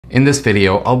In this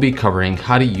video, I'll be covering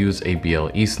how to use a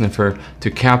BLE Sniffer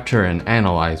to capture and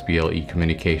analyze BLE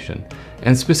communication.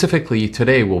 And specifically,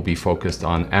 today we'll be focused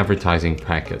on advertising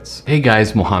packets. Hey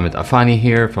guys, Mohammad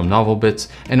here from NovelBits,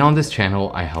 and on this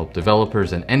channel I help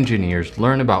developers and engineers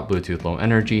learn about Bluetooth Low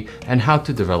Energy and how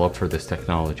to develop for this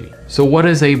technology. So what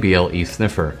is a BLE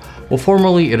Sniffer? Well,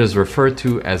 formally it is referred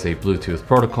to as a Bluetooth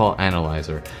protocol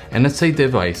analyzer, and it's a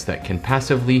device that can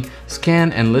passively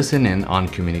scan and listen in on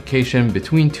communication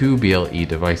between two BLE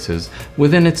devices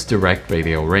within its direct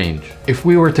radio range. If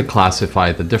we were to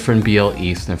classify the different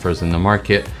BLE sniffers in the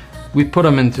market, we put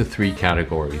them into three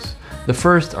categories. The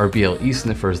first are BLE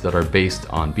sniffers that are based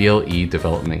on BLE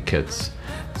development kits.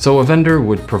 So a vendor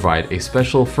would provide a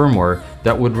special firmware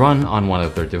that would run on one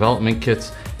of their development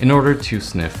kits in order to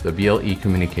sniff the BLE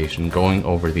communication going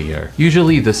over the air.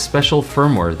 Usually this special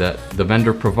firmware that the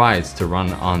vendor provides to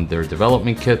run on their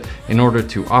development kit in order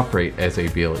to operate as a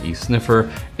BLE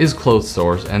sniffer is closed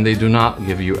source, and they do not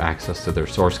give you access to their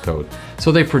source code.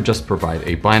 So they just provide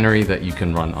a binary that you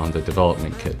can run on the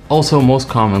development kit. Also, most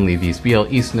commonly, these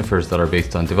BLE sniffers that are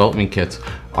based on development kits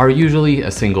are usually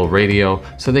a single radio,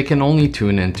 so they can only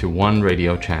tune into one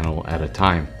radio channel at a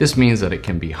time. This means that it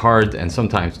can be hard and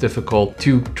sometimes difficult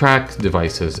to track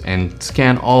devices and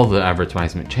scan all the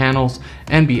advertisement channels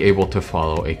and be able to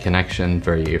follow a connection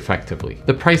very effectively.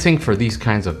 The pricing for these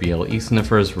kinds of BLE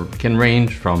sniffers can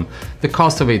range from the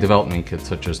cost of a development kit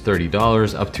such as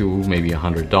 $30 up to maybe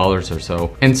 $100 or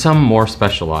so, and some more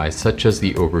specialized such as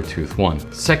the Overtooth one.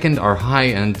 Second are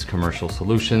high-end commercial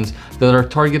solutions that are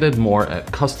targeted more at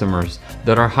customers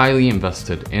that are highly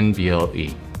invested in BLE.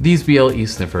 These BLE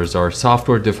sniffers are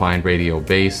software-defined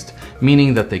radio-based,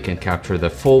 meaning that they can capture the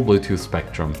full Bluetooth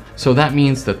spectrum. So that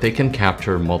means that they can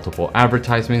capture multiple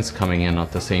advertisements coming in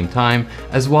at the same time,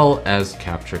 as well as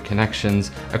capture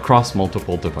connections across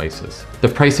multiple devices. The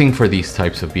pricing for these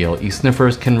types of BLE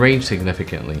sniffers can range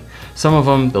significantly. Some of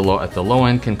them at the low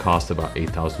end can cost about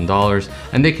 $8,000,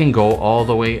 and they can go all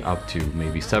the way up to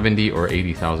maybe $70,000 or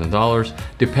 $80,000,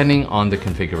 depending on the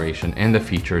configuration and the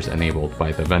features enabled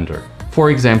by the vendor. For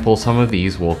example, some of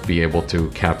these will be able to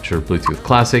capture Bluetooth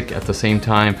Classic at the same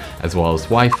time, as well as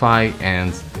Wi-Fi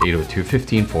and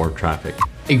 802.15.4 traffic.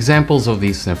 Examples of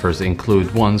these sniffers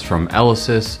include ones from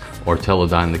Elysis or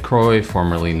Teledyne LaCroix,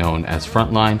 formerly known as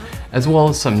Frontline, as well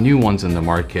as some new ones in the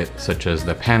market, such as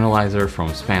the Panelizer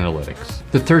from Spanalytics.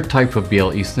 The third type of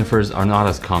BLE sniffers are not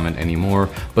as common anymore,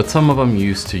 but some of them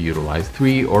used to utilize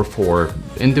 3 or 4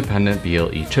 independent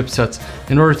BLE chipsets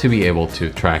in order to be able to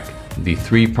track the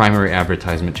 3 primary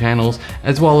advertisement channels,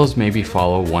 as well as maybe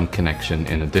follow one connection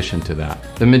in addition to that.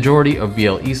 The majority of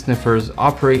BLE sniffers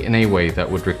operate in a way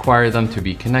that would require them to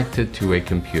be connected to a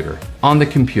computer. On the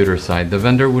computer side, the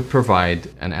vendor would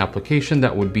provide an application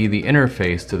that would be the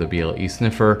interface to the BLE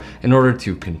sniffer in order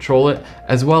to control it,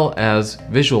 as well as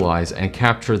visualize and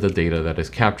capture the data that is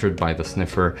captured by the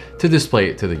sniffer to display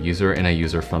it to the user in a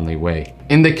user-friendly way.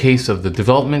 In the case of the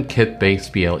development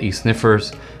kit-based BLE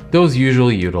sniffers, those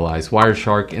usually utilize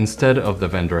Wireshark instead of the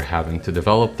vendor having to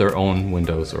develop their own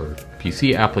Windows or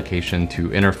PC application to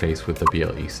interface with the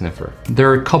BLE sniffer. There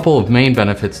are a couple of main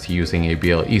benefits to using a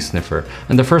BLE sniffer,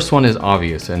 and the first one is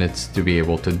obvious, and it's to be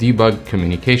able to debug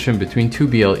communication between two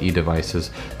BLE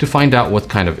devices to find out what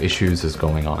kind of issues is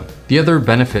going on. The other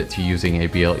benefit to using a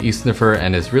BLE sniffer,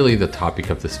 and is really the topic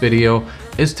of this video,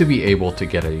 is to be able to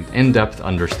get an in-depth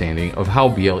understanding of how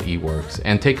BLE works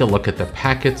and take a look at the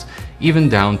packets even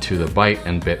down to the byte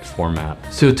and bit format.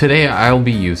 So today I'll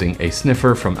be using a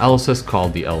sniffer from Elysis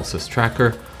called the Elysis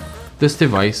Tracker. This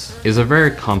device is a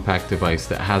very compact device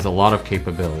that has a lot of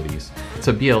capabilities. It's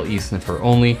a BLE sniffer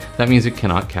only. That means it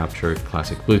cannot capture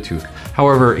classic Bluetooth.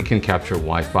 However, it can capture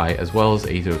Wi-Fi as well as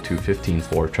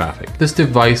 802.15.4 traffic. This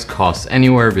device costs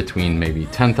anywhere between maybe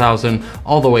 $10,000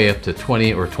 all the way up to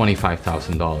 $20,000 or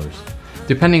 $25,000.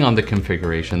 Depending on the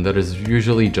configuration, that is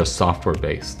usually just software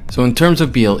based. So in terms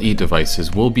of BLE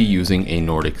devices, we'll be using a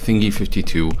Nordic Thingy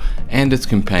 52 and its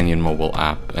companion mobile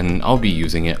app, and I'll be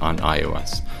using it on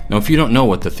iOS. Now, if you don't know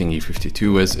what the Thingy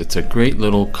 52 is, it's a great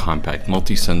little compact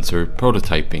multi-sensor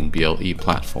prototyping BLE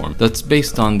platform that's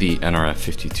based on the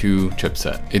NRF52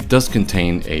 chipset. It does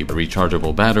contain a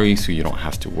rechargeable battery, so you don't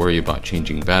have to worry about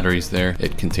changing batteries there.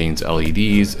 It contains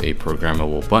LEDs, a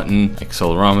programmable button,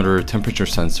 accelerometer, temperature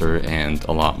sensor, and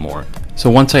a lot more. So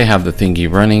once I have the thingy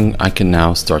running, I can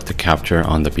now start the capture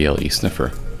on the BLE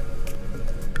sniffer.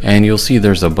 And you'll see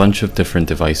there's a bunch of different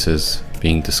devices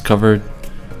being discovered.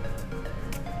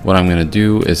 What I'm going to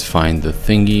do is find the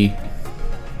thingy.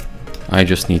 I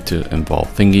just need to involve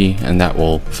thingy, and that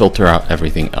will filter out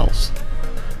everything else.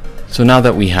 So now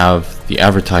that we have the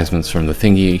advertisements from the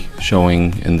thingy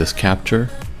showing in this capture,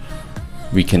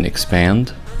 we can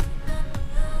expand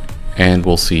and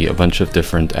we'll see a bunch of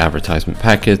different advertisement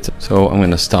packets. So I'm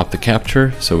going to stop the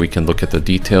capture so we can look at the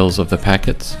details of the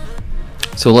packets.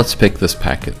 So let's pick this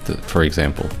packet, for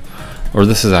example, or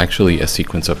this is actually a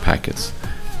sequence of packets.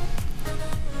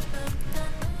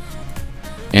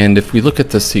 And if we look at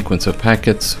this sequence of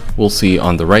packets, we'll see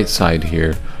on the right side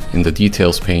here in the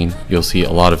details pane, you'll see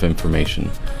a lot of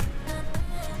information.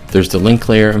 There's the link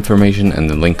layer information and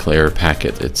the link layer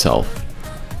packet itself.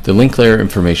 The link layer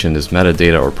information is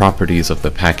metadata or properties of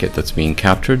the packet that's being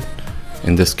captured.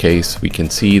 In this case, we can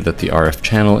see that the RF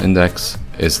channel index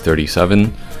is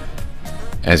 37.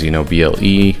 As you know,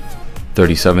 BLE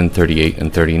 37, 38,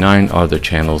 and 39 are the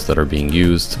channels that are being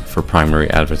used for primary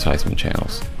advertisement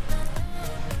channels.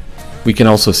 We can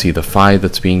also see the PHY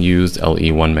that's being used,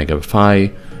 LE1 mega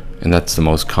PHY, and that's the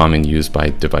most common used by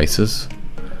devices.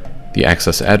 The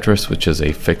access address, which is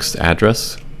a fixed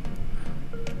address.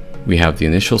 We have the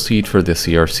initial seed for the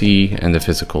CRC and the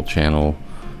physical channel,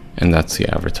 and that's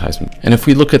the advertisement. And if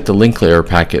we look at the link layer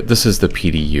packet, this is the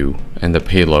PDU and the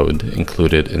payload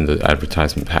included in the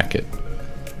advertisement packet.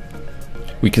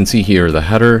 We can see here the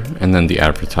header and then the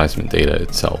advertisement data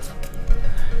itself.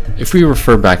 If we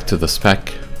refer back to the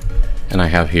spec, and I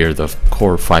have here the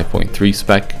Core 5.3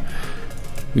 spec,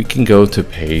 we can go to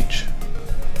page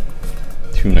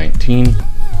 219.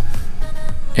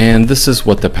 And this is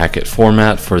what the packet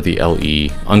format for the LE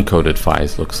uncoded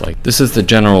PHYs looks like. This is the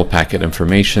general packet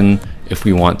information. If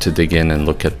we want to dig in and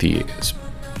look at the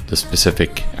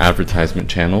specific advertisement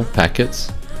channel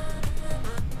packets,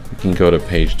 we can go to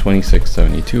page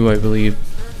 2672, I believe.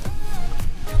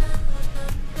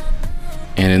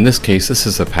 And in this case, this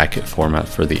is the packet format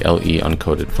for the LE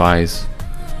uncoded PHYs.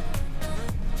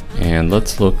 And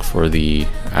let's look for the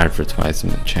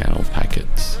advertisement channel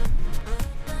packets.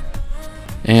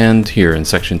 And here in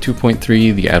section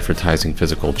 2.3, the advertising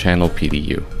physical channel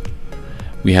PDU.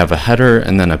 We have a header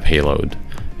and then a payload.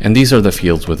 And these are the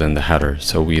fields within the header.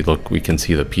 So we can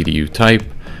see the PDU type,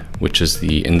 which is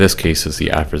in this case is the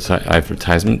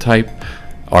advertisement type.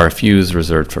 RFU is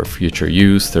reserved for future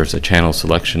use. There's a channel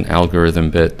selection algorithm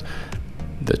bit,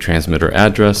 the transmitter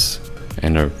address,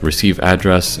 and a receive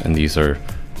address, and these are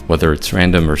whether it's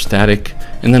random or static.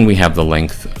 And then we have the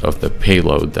length of the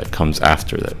payload that comes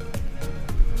after that.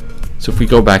 So if we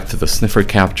go back to the sniffer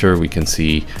capture, we can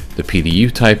see the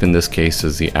PDU type in this case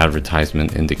is the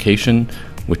advertisement indication,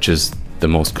 which is the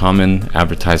most common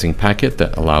advertising packet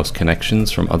that allows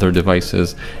connections from other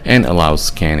devices and allows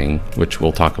scanning, which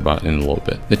we'll talk about in a little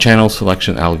bit. The channel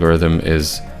selection algorithm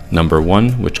is number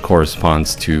 1, which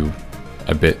corresponds to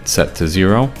a bit set to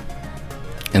 0,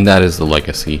 and that is the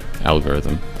legacy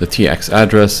algorithm. The TX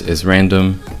address is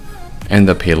random, and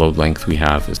the payload length we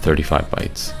have is 35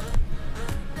 bytes.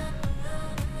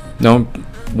 Now,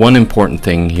 one important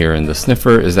thing here in the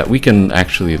sniffer is that we can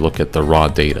actually look at the raw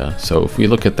data. So if we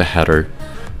look at the header,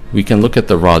 we can look at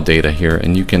the raw data here,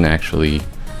 and you can actually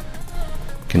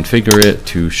configure it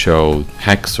to show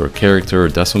hex or character or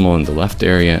decimal in the left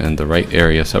area and the right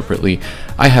area separately.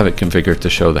 I have it configured to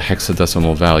show the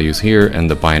hexadecimal values here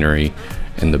and the binary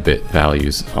and the bit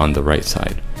values on the right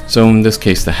side. So in this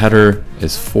case, the header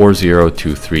is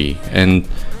 4023. And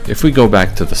if we go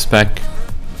back to the spec,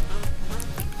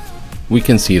 we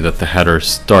can see that the header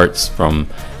starts from,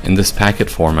 in this packet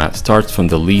format, starts from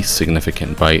the least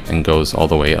significant byte and goes all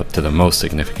the way up to the most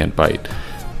significant byte.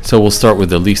 So we'll start with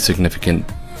the least significant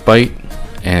byte,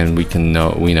 and we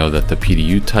know that the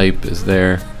PDU type is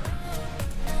there.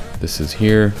 This is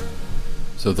here.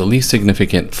 So the least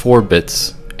significant 4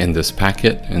 bits in this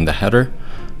packet in the header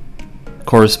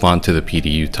correspond to the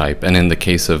PDU type, and in the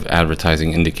case of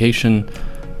advertising indication,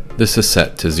 this is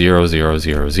set to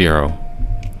 0000.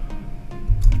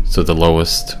 So the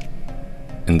lowest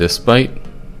in this byte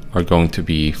are going to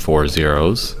be 4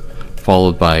 zeros,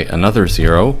 followed by another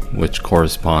 0, which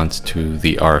corresponds to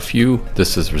the RFU.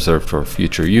 This is reserved for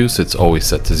future use. It's always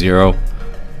set to 0.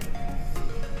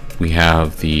 We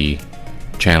have the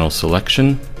channel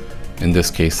selection. In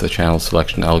this case, the channel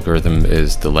selection algorithm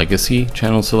is the legacy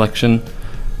channel selection.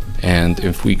 And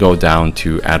if we go down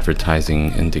to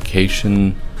advertising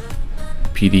indication,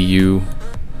 PDU,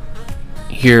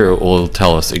 here it will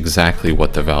tell us exactly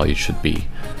what the value should be.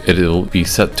 It'll be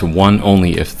set to 1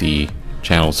 only if the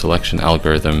channel selection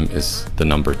algorithm is the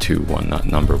number 2 one, not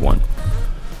number 1.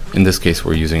 In this case,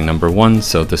 we're using number 1,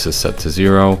 so this is set to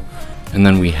 0. And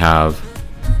then we have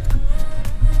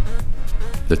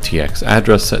the TX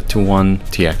address set to 1.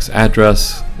 TX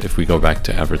address, if we go back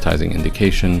to advertising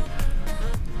indication,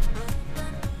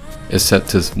 is set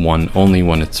to 1 only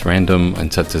when it's random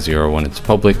and set to 0 when it's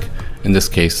public. In this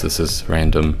case, this is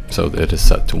random, so it is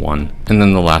set to 1. And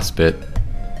then the last bit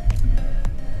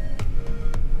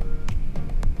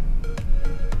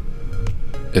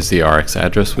is the RX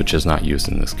address, which is not used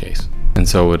in this case. And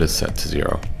so it is set to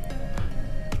 0.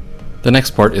 The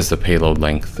next part is the payload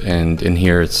length, and in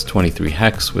here it's 23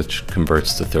 hex, which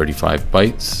converts to 35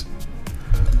 bytes.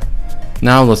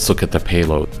 Now let's look at the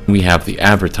payload. We have the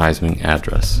advertisement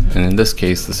address, and in this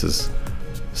case this is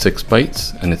 6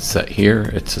 bytes, and it's set here.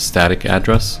 It's a static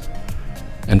address.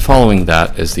 And following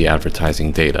that is the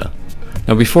advertising data.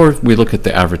 Now before we look at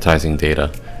the advertising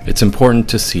data, it's important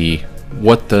to see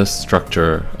what the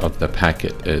structure of the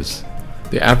packet is.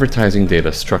 The advertising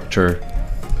data structure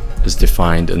is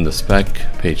defined in the spec,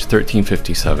 page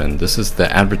 1357. This is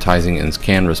the advertising and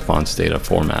scan response data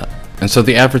format. And so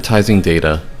the advertising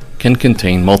data can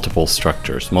contain multiple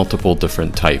structures, multiple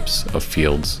different types of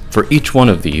fields. For each one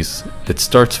of these, it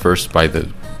starts first by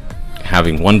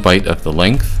having 1 byte of the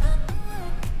length.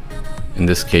 In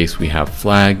this case, we have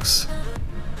flags,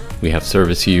 we have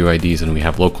service UUIDs, and we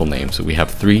have local names. So we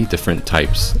have 3 different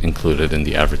types included in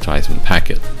the advertisement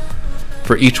packet.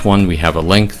 For each one, we have a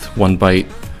length, 1 byte,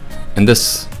 and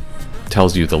this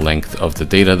tells you the length of the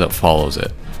data that follows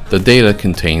it. The data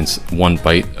contains 1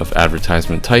 byte of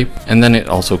advertisement type, and then it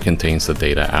also contains the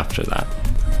data after that.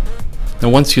 Now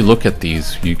once you look at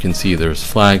these, you can see there's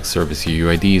flags, service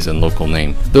UUIDs, and local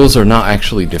name. Those are not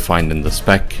actually defined in the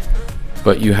spec,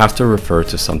 but you have to refer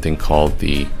to something called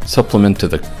the supplement to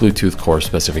the Bluetooth core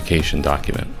specification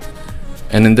document.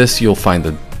 And in this you'll find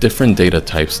the different data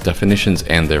types, definitions,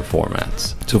 and their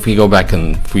formats. So if we go back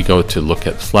and if we go to look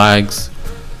at flags,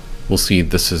 we'll see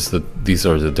these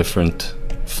are the different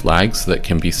flags that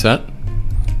can be set.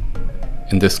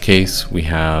 In this case, we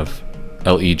have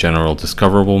LE general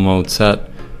discoverable mode set.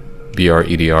 BR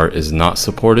EDR is not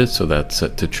supported, so that's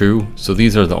set to true. So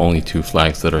these are the only 2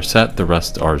 flags that are set, the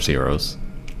rest are zeros.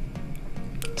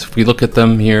 So if we look at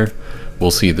them here,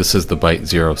 we'll see this is the byte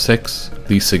 06.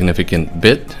 Least significant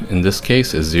bit in this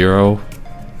case is 0,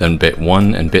 then bit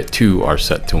 1 and bit 2 are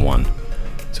set to 1.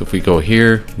 So if we go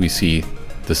here, we see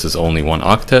this is only 1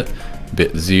 octet.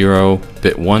 Bit 0,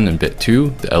 bit 1, and bit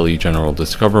 2, the LE general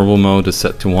discoverable mode is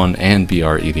set to 1, and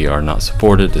BR EDR not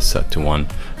supported is set to 1,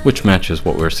 which matches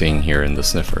what we're seeing here in the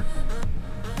sniffer.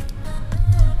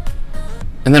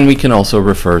 And then we can also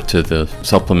refer to the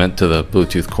supplement to the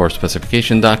Bluetooth core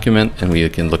specification document, and we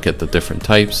can look at the different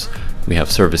types. We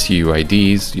have service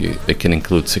UUIDs. It can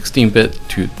include 16-bit,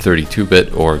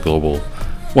 32-bit, or global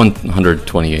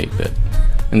 128-bit.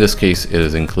 In this case, it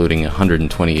is including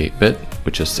 128-bit,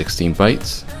 which is 16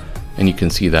 bytes, and you can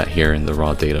see that here in the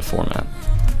raw data format.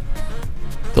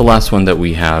 The last one that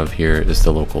we have here is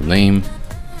the local name,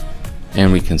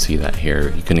 and we can see that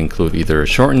here. You can include either a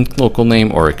shortened local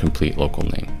name or a complete local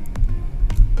name.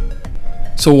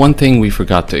 So one thing we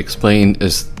forgot to explain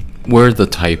is where the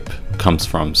type comes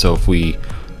from. So if we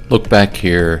look back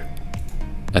here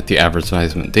at the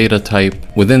advertisement data type,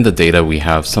 within the data we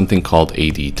have something called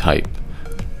AD type.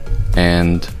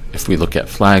 And if we look at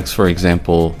flags, for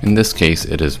example, in this case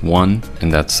it is 1,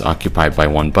 and that's occupied by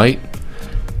 1 byte.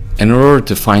 And in order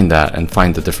to find that and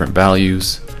find the different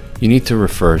values, you need to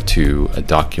refer to a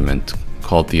document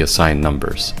called the assigned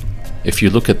numbers. If you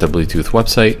look at the Bluetooth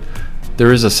website,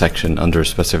 there is a section under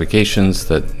specifications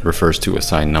that refers to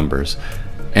assigned numbers.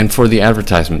 And for the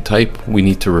advertisement type, we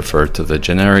need to refer to the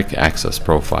generic access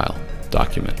profile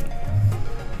document.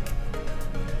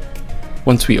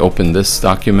 Once we open this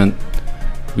document,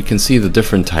 we can see the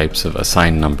different types of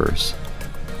assigned numbers.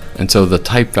 And so the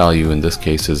type value in this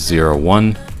case is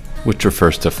 01, which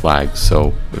refers to flags.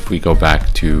 So if we go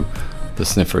back to the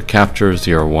sniffer capture,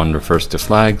 01 refers to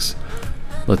flags.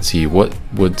 Let's see, what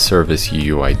would service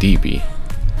UUID be?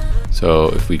 So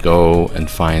if we go and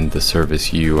find the service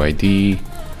UUID,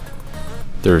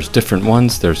 there's different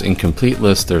ones. There's incomplete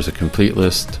list, there's a complete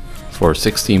list for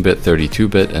 16-bit,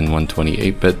 32-bit, and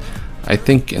 128-bit. I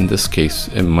think in this case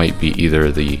it might be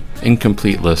either the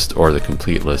incomplete list or the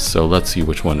complete list. So let's see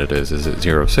which one it is. Is it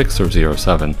 06 or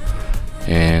 07?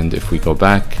 And if we go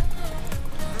back,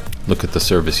 look at the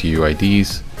service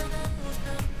UUIDs,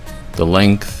 the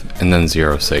length, and then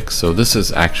 06. So this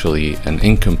is actually an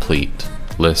incomplete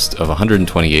list of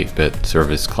 128-bit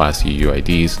service class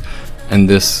UUIDs, and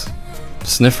this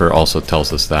sniffer also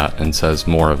tells us that and says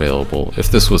more available.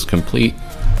 If this was complete,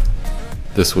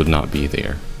 this would not be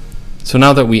there. So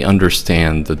now that we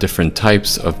understand the different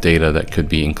types of data that could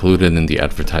be included in the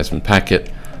advertisement packet,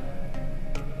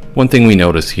 one thing we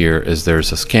notice here is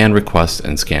there's a scan request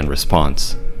and scan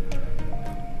response.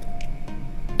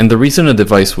 And the reason a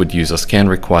device would use a scan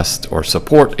request or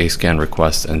support a scan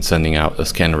request and sending out a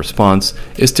scan response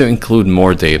is to include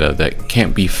more data that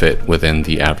can't be fit within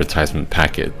the advertisement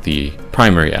packet, the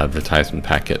primary advertisement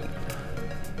packet.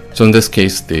 So in this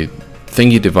case, the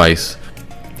thingy device,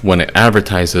 when it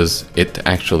advertises, it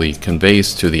actually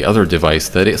conveys to the other device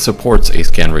that it supports a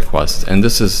scan request, and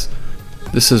this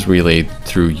is relayed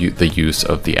through the use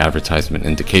of the advertisement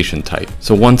indication type.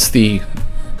 So once the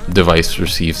device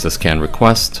receives the scan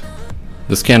request,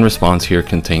 the scan response here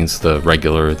contains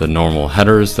the normal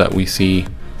headers that we see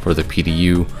for the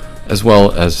PDU, as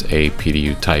well as a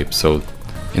PDU type. So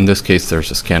in this case, there's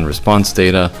a scan response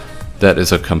data that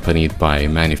is accompanied by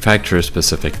manufacturer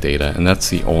specific data, and that's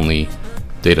the only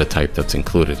data type that's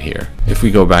included here. If we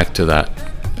go back to that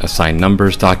assigned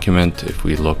numbers document, if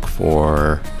we look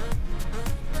for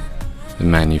the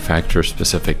manufacturer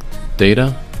specific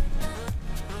data,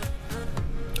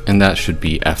 and that should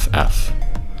be FF.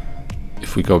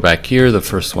 If we go back here, the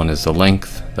first one is the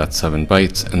length, that's 7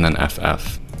 bytes, and then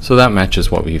FF. So that matches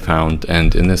what we found,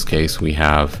 and in this case we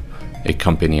have a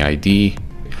company ID.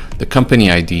 The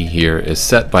company ID here is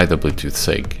set by the Bluetooth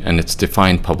SIG, and it's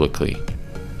defined publicly.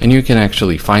 And you can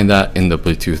actually find that in the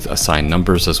Bluetooth assigned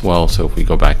numbers as well. So if we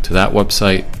go back to that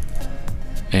website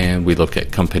and we look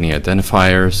at company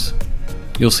identifiers,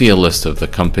 you'll see a list of the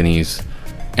companies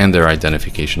and their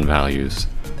identification values.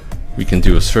 We can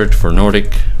do a search for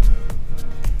Nordic,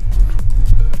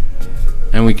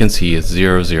 and we can see it's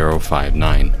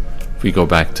 0059. If we go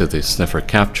back to the sniffer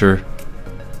capture,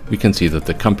 we can see that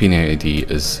the company ID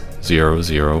is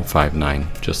 0059,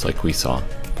 just like we saw.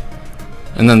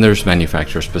 And then there's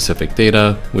manufacturer specific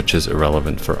data, which is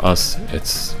irrelevant for us.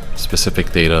 It's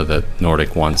specific data that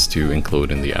Nordic wants to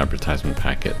include in the advertisement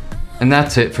packet. And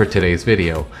that's it for today's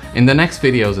video. In the next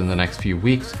videos in the next few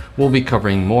weeks, we'll be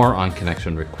covering more on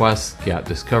connection requests, GATT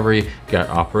discovery, GATT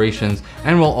operations,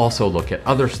 and we'll also look at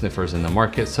other sniffers in the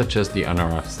market, such as the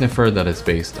NRF sniffer that is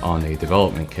based on a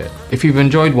development kit. If you've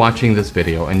enjoyed watching this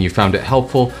video and you found it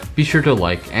helpful, be sure to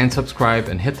like and subscribe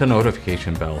and hit the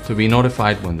notification bell to be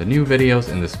notified when the new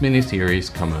videos in this mini series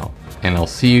come out. And I'll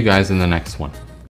see you guys in the next one.